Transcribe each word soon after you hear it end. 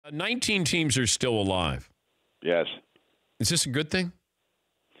19 teams are still alive. Yes. Is this a good thing?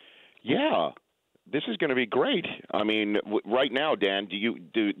 Yeah. This is going to be great. I mean, right now, Dan, do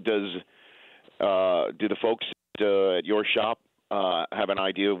the folks at your shop have an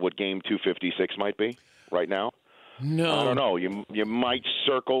idea of what game 256 might be right now? No. I don't know. You might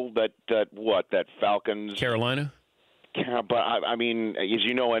circle that Falcons Carolina? Yeah, but I mean, as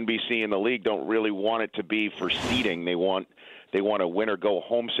you know, NBC and the league don't really want it to be for seeding. They want a win or go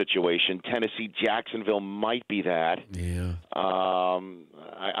home situation. Tennessee, Jacksonville might be that. Yeah.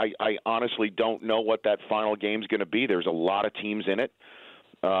 I honestly don't know what that final game's going to be. There's a lot of teams in it.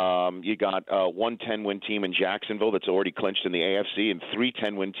 You got one 10-win team in Jacksonville that's already clinched in the AFC, and three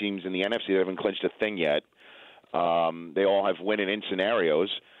 10-win teams in the NFC that haven't clinched a thing yet. They all have win-and-in scenarios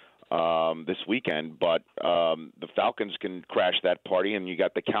this weekend, but the Falcons can crash that party, and you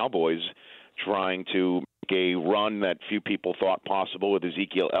got the Cowboys trying to make a run that few people thought possible with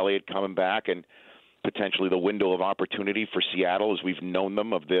Ezekiel Elliott coming back and potentially the window of opportunity for Seattle as we've known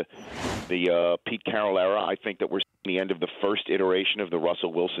them of the Pete Carroll era. I think that we're seeing the end of the first iteration of the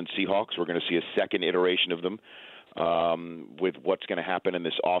Russell Wilson Seahawks. We're going to see a second iteration of them with what's going to happen in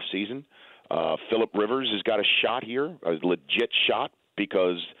this offseason. Phillip Rivers has got a shot here, a legit shot,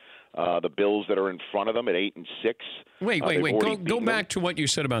 because the Bills that are in front of them at 8-6. Wait. Go back to what you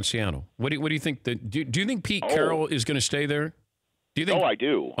said about Seattle. What do you think? Do you think Pete Carroll is going to stay there? Do you think? I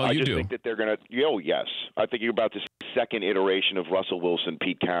do. Oh, I you just do? think that they're going to. Oh, yes. I think you're about to see the second iteration of Russell Wilson,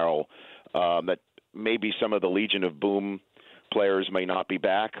 Pete Carroll. That maybe some of the Legion of Boom players may not be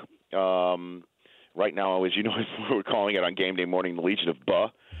back. Right now, as you know, we're calling it on game day morning the Legion of Buh,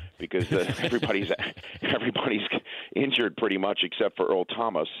 because everybody's injured pretty much except for Earl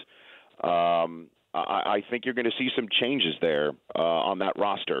Thomas. I think you're going to see some changes there on that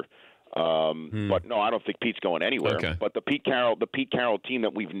roster. But no, I don't think Pete's going anywhere. Okay. But the Pete Carroll team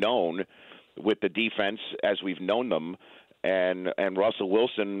that we've known with the defense as we've known them, and Russell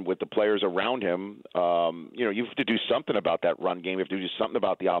Wilson with the players around him, you have to do something about that run game. You have to do something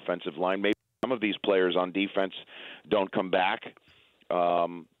about the offensive line. Maybe some of these players on defense don't come back.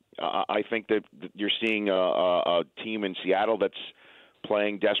 I think that you're seeing a team in Seattle that's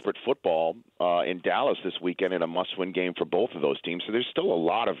playing desperate football in Dallas this weekend in a must-win game for both of those teams. So there's still a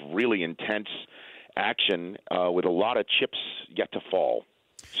lot of really intense action with a lot of chips yet to fall.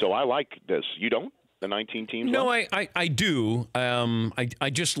 So I like this. You don't? The 19 teams? No, I do. I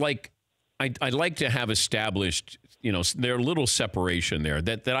just like I like to have established, there a little separation there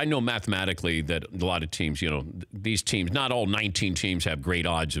that I know mathematically that a lot of teams, these teams, not all 19 teams have great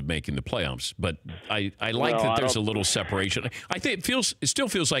odds of making the playoffs, but I like that there's a little separation. I think it still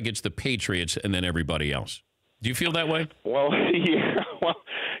feels like it's the Patriots and then everybody else. Do you feel that way? Well, yeah. Well,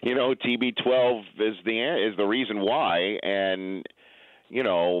 TB12 is the reason why, and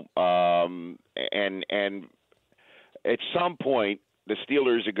and at some point, the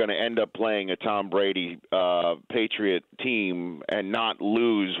Steelers are going to end up playing a Tom Brady Patriot team and not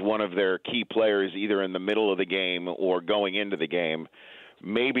lose one of their key players either in the middle of the game or going into the game.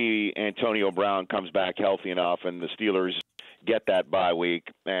 Maybe Antonio Brown comes back healthy enough and the Steelers get that bye week,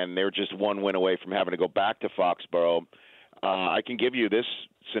 and they're just one win away from having to go back to Foxborough. I can give you this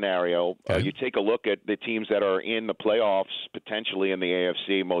scenario. Okay. You take a look at the teams that are in the playoffs, potentially in the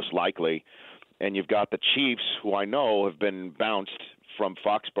AFC, most likely, and you've got the Chiefs, who I know have been bounced from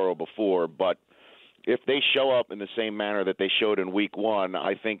Foxborough before, but if they show up in the same manner that they showed in Week 1,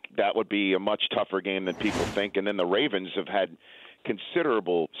 I think that would be a much tougher game than people think. And then the Ravens have had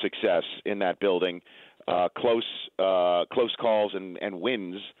considerable success in that building, close calls and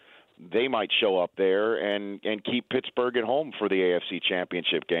wins. They might show up there and keep Pittsburgh at home for the AFC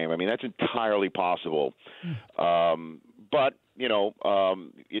Championship game. I mean, that's entirely possible. But,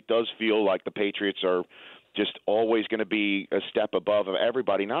 it does feel like the Patriots are just always going to be a step above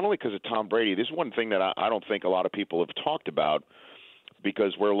everybody, not only because of Tom Brady. This is one thing that I don't think a lot of people have talked about,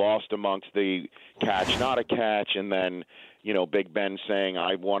 because we're lost amongst the catch, not a catch, and then, Big Ben saying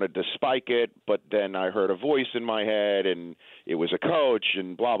I wanted to spike it, but then I heard a voice in my head and it was a coach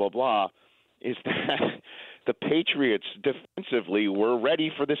and blah, blah, blah, is that the Patriots defensively were ready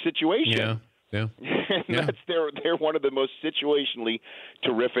for the situation. Yeah. And they're one of the most situationally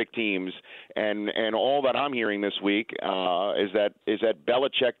terrific teams, and all that I'm hearing this week is that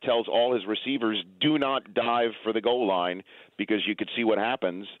Belichick tells all his receivers, do not dive for the goal line because you could see what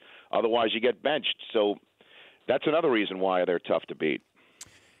happens. Otherwise, you get benched. So that's another reason why they're tough to beat.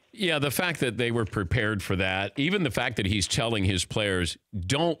 Yeah, the fact that they were prepared for that, even the fact that he's telling his players,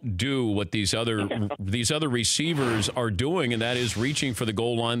 don't do what these other receivers are doing, and that is reaching for the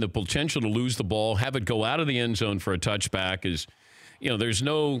goal line, the potential to lose the ball, have it go out of the end zone for a touchback there's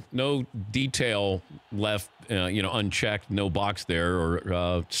no detail left, unchecked, no box there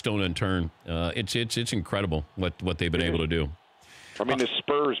or stone unturned. It's incredible what they've been able to do. I mean, the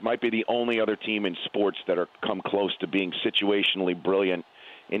Spurs might be the only other team in sports that are come close to being situationally brilliant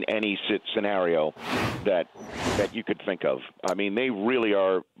in any scenario that you could think of. I mean, they really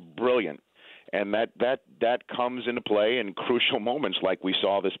are brilliant. And that comes into play in crucial moments like we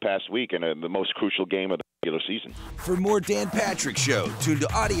saw this past week in the most crucial game of the regular season. For more Dan Patrick Show, tune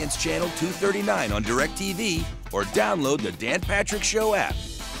to Audience Channel 239 on DirecTV or download the Dan Patrick Show app.